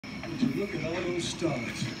Look at all those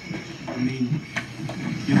stars. I mean,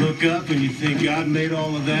 you look up and you think God made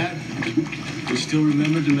all of that, you still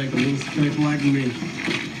remember to make a little speck like me.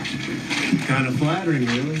 Kind of flattering,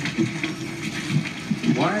 really.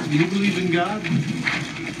 Wyatt, do you believe in God?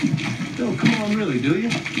 No, come on, really, do you?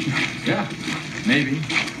 Yeah, maybe.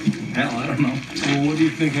 Hell, I don't know. Well, what do you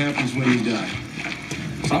think happens when you die?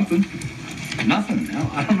 Something. Nothing. Hell,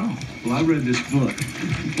 I don't know. Well, I read this book,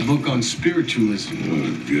 a book on spiritualism.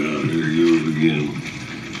 Oh, God, here he goes again.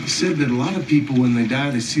 It said that a lot of people, when they die,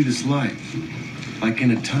 they see this light, like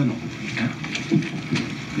in a tunnel. Yeah.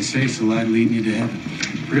 They say it's the light leading you to heaven.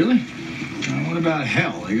 Really? What about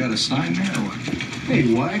hell? They got a sign there or what?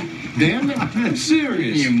 Hey, Wyatt, damn it, I'm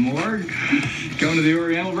serious. You morgue? Going to the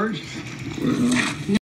Oriental Virgin? Well...